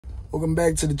Welcome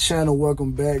back to the channel.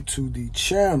 Welcome back to the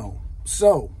channel.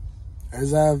 So,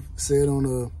 as I've said on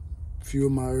a few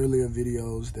of my earlier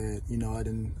videos that, I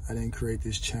didn't create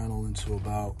this channel until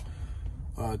about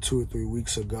 2 or 3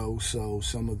 weeks ago. So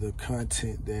some of the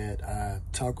content that I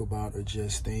talk about are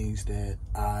just things that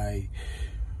I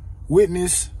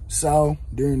witnessed, saw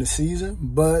during the season,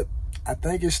 but I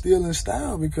think it's still in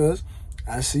style because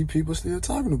I see people still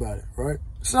talking about it, right?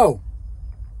 So,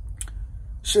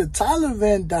 should Tyler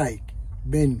Van Dyke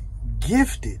been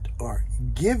gifted or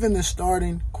given the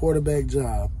starting quarterback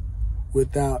job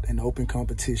without an open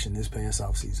competition this past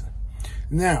offseason?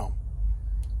 Now,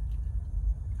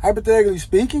 hypothetically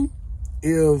speaking,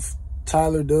 if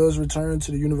Tyler does return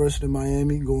to the University of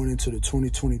Miami going into the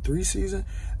 2023 season,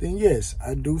 then yes,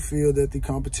 I do feel that the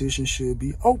competition should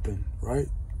be open, right?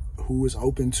 Who is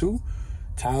open to?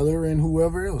 Tyler and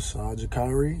whoever else,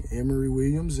 Jakari, Emory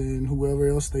Williams, and whoever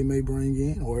else they may bring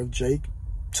in, or if Jake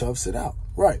toughs it out,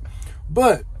 right?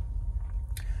 But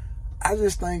I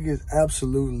just think it's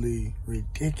absolutely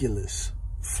ridiculous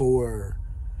for,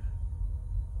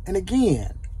 and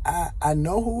again, I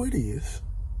know who it is.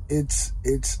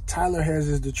 It's Tyler has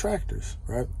his detractors,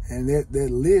 right? And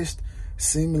that list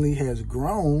seemingly has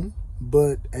grown,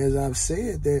 but as I've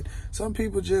said, that some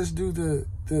people just do the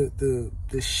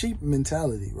sheep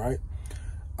mentality, right?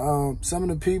 Some of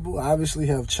the people obviously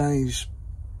have changed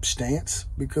stance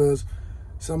because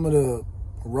some of the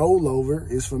rollover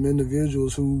is from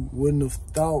individuals who wouldn't have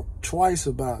thought twice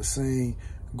about saying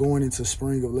going into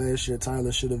spring of last year,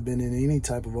 Tyler should have been in any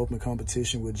type of open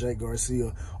competition with Jake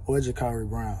Garcia or Jakari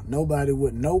Brown. Nobody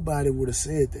would have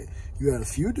said that. You had a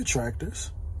few detractors,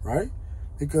 right?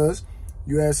 Because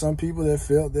you had some people that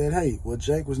felt that, hey, well,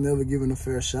 Jake was never given a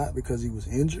fair shot because he was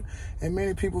injured. And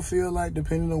many people feel like,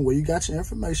 depending on where you got your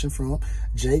information from,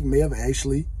 Jake may have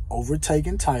actually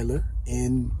overtaken Tyler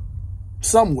in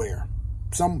somewhere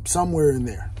in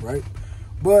there, right?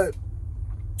 But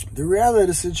the reality of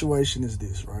the situation is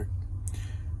this, right?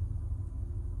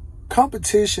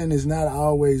 Competition is not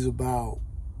always about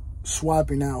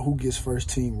swapping out who gets first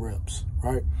team reps,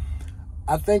 right?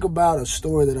 I think about a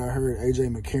story that I heard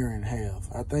AJ McCarron have.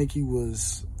 I think he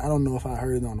was, I don't know if I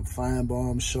heard it on the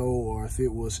Feinbaum show or if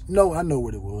it was, no, I know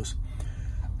what it was.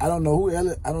 I don't know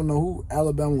who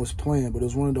Alabama was playing, but it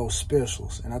was one of those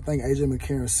specials. And I think AJ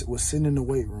McCarron was sitting in the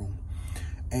weight room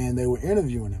and they were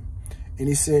interviewing him. And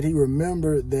he said he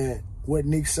remembered that what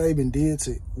Nick Saban did.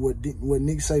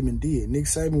 Nick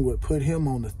Saban would put him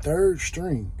on the third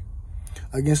string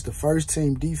against the first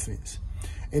team defense.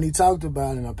 And he talked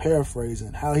about, and I'm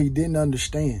paraphrasing, how he didn't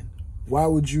understand. Why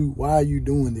are you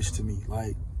doing this to me?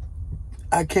 Like,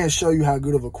 I can't show you how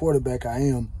good of a quarterback I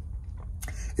am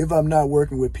if I'm not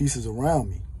working with pieces around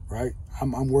me, right?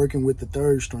 I'm working with the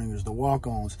third stringers, the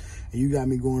walk-ons, and you got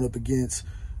me going up against,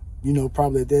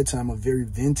 probably at that time, a very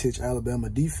vintage Alabama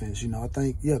defense. I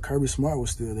think, yeah, Kirby Smart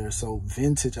was still there, so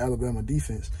vintage Alabama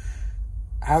defense.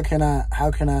 How can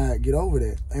I get over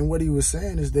that? And what he was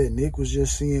saying is that Nick was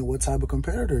just seeing what type of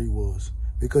competitor he was,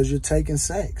 because you're taking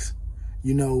sacks.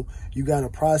 You got to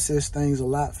process things a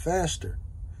lot faster.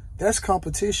 That's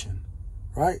competition,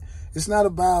 right? It's not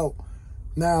about,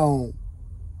 now,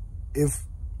 if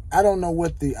I don't know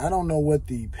what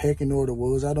the pecking order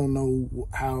was. I don't know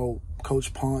how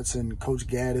Coach Ponce and Coach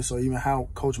Gaddis, or even how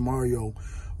Coach Mario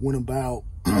went about,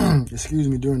 during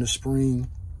the spring,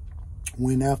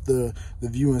 when after the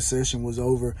viewing session was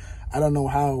over. I don't know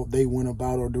how they went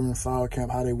about, or during fall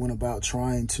camp, how they went about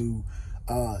trying to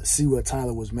see what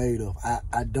Tyler was made of.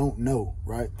 I don't know,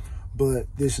 right? But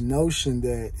this notion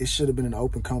that it should have been an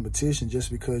open competition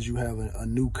just because you have a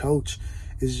new coach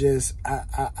is just,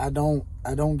 I don't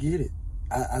get it.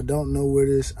 I don't know where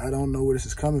this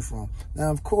is coming from.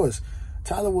 Now, of course,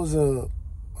 Tyler was a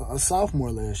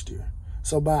sophomore last year.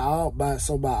 So by all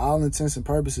intents and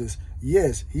purposes,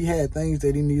 yes, he had things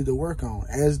that he needed to work on,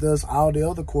 as does all the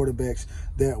other quarterbacks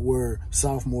that were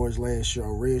sophomores last year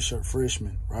or redshirt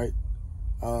freshmen, right?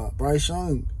 Bryce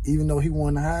Young, even though he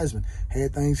won the Heisman,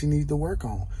 had things he needed to work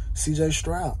on. C.J.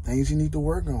 Stroud, things he needs to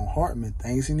work on. Hartman,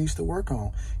 things he needs to work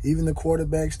on. Even the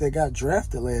quarterbacks that got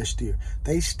drafted last year,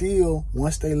 they still,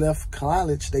 once they left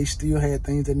college, they still had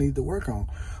things they needed to work on.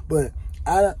 But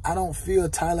I don't feel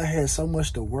Tyler had so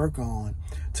much to work on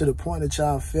to the point that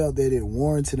y'all felt that it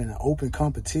warranted an open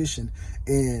competition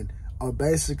and are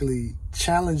basically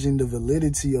challenging the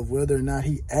validity of whether or not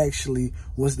he actually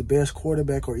was the best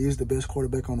quarterback or is the best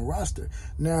quarterback on the roster.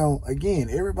 Now, again,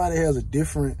 everybody has a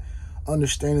different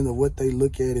understanding of what they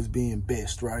look at as being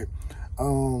best, right?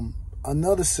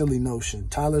 Another silly notion,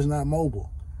 Tyler's not mobile.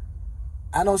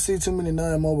 I don't see too many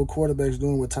non-mobile quarterbacks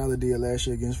doing what Tyler did last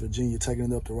year against Virginia,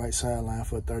 taking it up the right sideline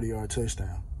for a 30-yard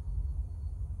touchdown.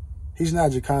 He's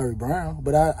not Ja'Carry Brown,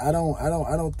 but I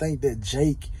don't think that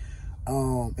Jake,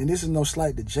 and this is no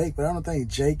slight to Jake, but I don't think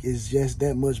Jake is just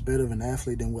that much better of an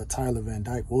athlete than what Tyler Van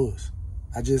Dyke was.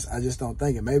 I just don't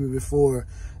think it. Maybe before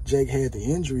Jake had the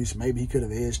injuries, maybe he could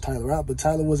have edged Tyler out, but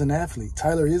Tyler was an athlete.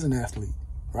 Tyler is an athlete,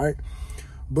 right?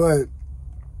 But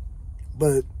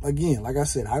again, like I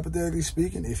said, hypothetically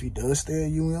speaking, if he does stay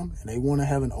at UM and they want to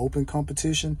have an open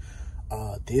competition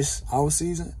this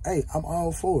offseason, hey, I'm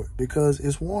all for it because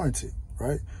it's warranted,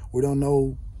 right? We don't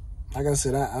know. Like I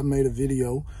said, I made a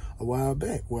video a while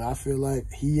back where I feel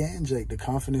like he and Jake, the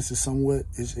confidence is somewhat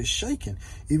is shaken,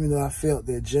 even though I felt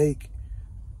that Jake,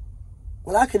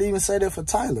 well, I could even say that for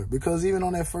Tyler, because even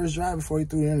on that first drive before he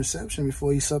threw the interception,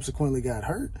 before he subsequently got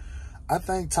hurt, I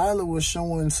think Tyler was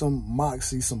showing some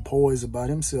moxie, some poise about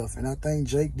himself, and I think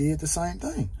Jake did the same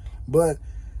thing. But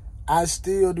I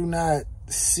still do not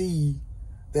see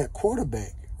that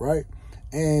quarterback, right?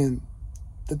 And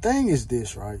the thing is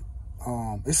this, right?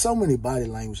 There's so many body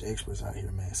language experts out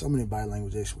here, man. So many body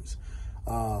language experts.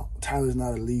 Tyler's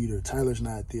not a leader. Tyler's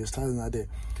not this. Tyler's not that.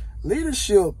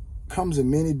 Leadership comes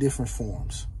in many different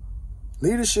forms.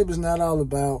 Leadership is not all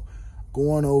about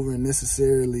going over and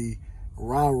necessarily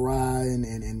rah-rah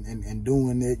and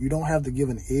doing that. You don't have to give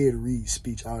an Ed Reed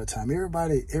speech all the time.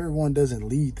 Everyone doesn't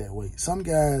lead that way. Some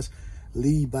guys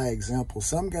lead by example.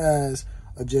 Some guys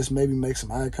are just maybe make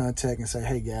some eye contact and say,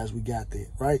 hey, guys, we got that,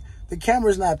 right? The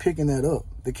camera's not picking that up.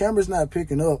 The camera's not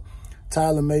picking up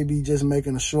Tyler may be just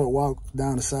making a short walk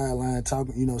down the sideline,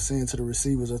 talking, saying to the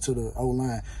receivers or to the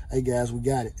O-line, hey, guys, we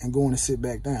got it, and going to sit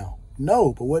back down.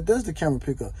 No, but what does the camera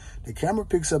pick up? The camera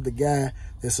picks up the guy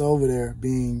that's over there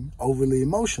being overly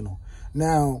emotional.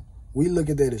 Now, we look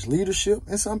at that as leadership.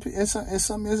 In some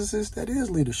instances, that is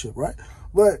leadership, right?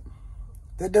 But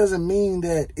that doesn't mean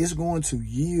that it's going to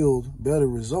yield better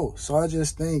results. So I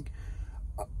just think,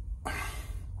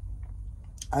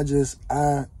 this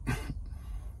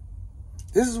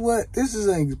is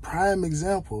a prime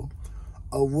example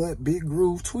of what Big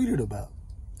Groove tweeted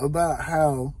about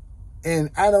how, and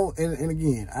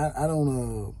again,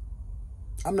 I'm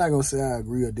not going to say I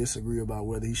agree or disagree about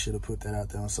whether he should have put that out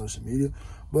there on social media,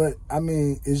 but I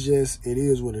mean, it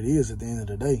is what it is at the end of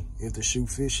the day. If the shoe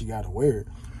fits, you got to wear it.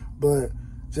 But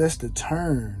just to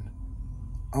turn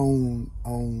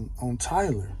on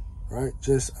Tyler, right?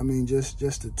 Just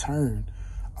to turn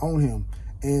on him.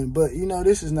 But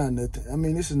this is not nothing. I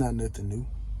mean, this is not nothing new.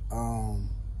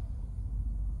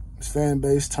 His fan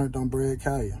base turned on Brad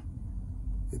Kaya.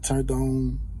 It turned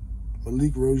on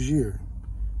Malik Rozier.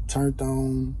 Turned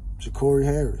on Ja'Cory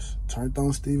Harris. Turned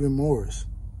on Stephen Morris.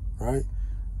 Right?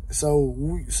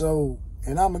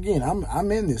 And I'm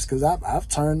in this because I've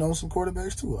turned on some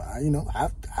quarterbacks too. I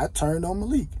turned on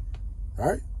Malik.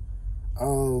 Right?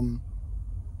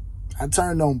 I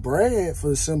turned on Brad for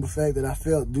the simple fact that I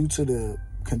felt due to the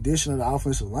condition of the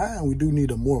offensive line, we do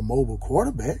need a more mobile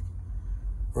quarterback,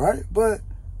 right? But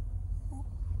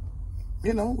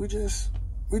we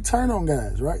turn on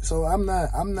guys, right? So I'm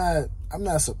not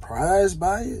surprised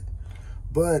by it,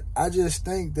 but I just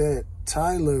think that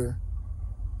Tyler,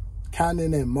 kind of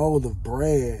in that mold of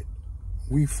Brad,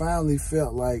 we finally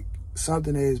felt like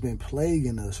something that has been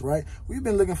plaguing us, right? We've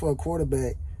been looking for a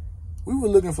quarterback. We were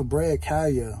looking for Brad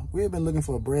Kaya. We have been looking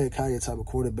for a Brad Kaya type of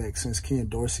quarterback since Ken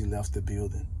Dorsey left the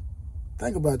building.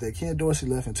 Think about that. Ken Dorsey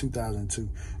left in 2002.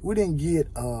 We didn't get,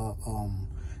 and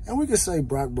we could say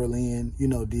Brock Berlin,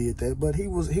 did that, but he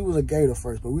was a Gator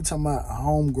first. But we talking about a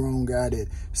homegrown guy that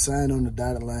signed on the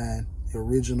dotted line, his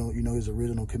original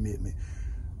commitment.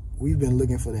 We've been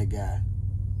looking for that guy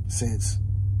since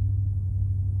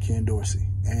Ken Dorsey.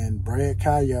 And Brad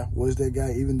Kaya was that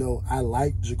guy, even though I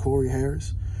like Ja'Cory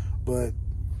Harris. But,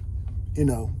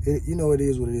 it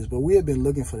is what it is. But we have been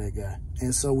looking for that guy.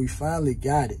 And so we finally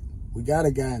got it. We got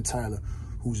a guy in Tyler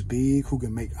who's big, who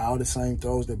can make all the same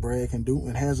throws that Brad can do,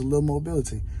 and has a little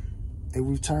mobility. And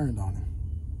we've turned on him.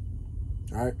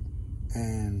 Right?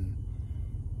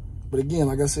 But again,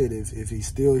 like I said, if he's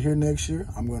still here next year,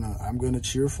 I'm gonna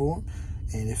cheer for him.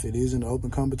 And if it is an open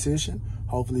competition,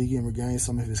 hopefully he can regain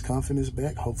some of his confidence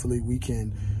back. Hopefully we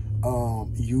can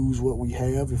use what we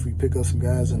have. If we pick up some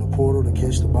guys in the portal to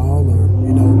catch the ball, or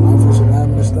offensive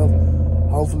linemen and stuff,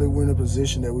 hopefully we're in a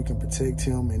position that we can protect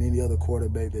him and any other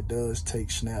quarterback that does take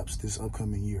snaps this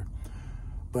upcoming year.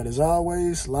 But as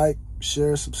always, like,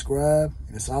 share, subscribe,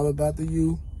 and it's all about the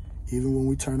you, even when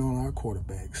we turn on our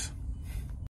quarterbacks.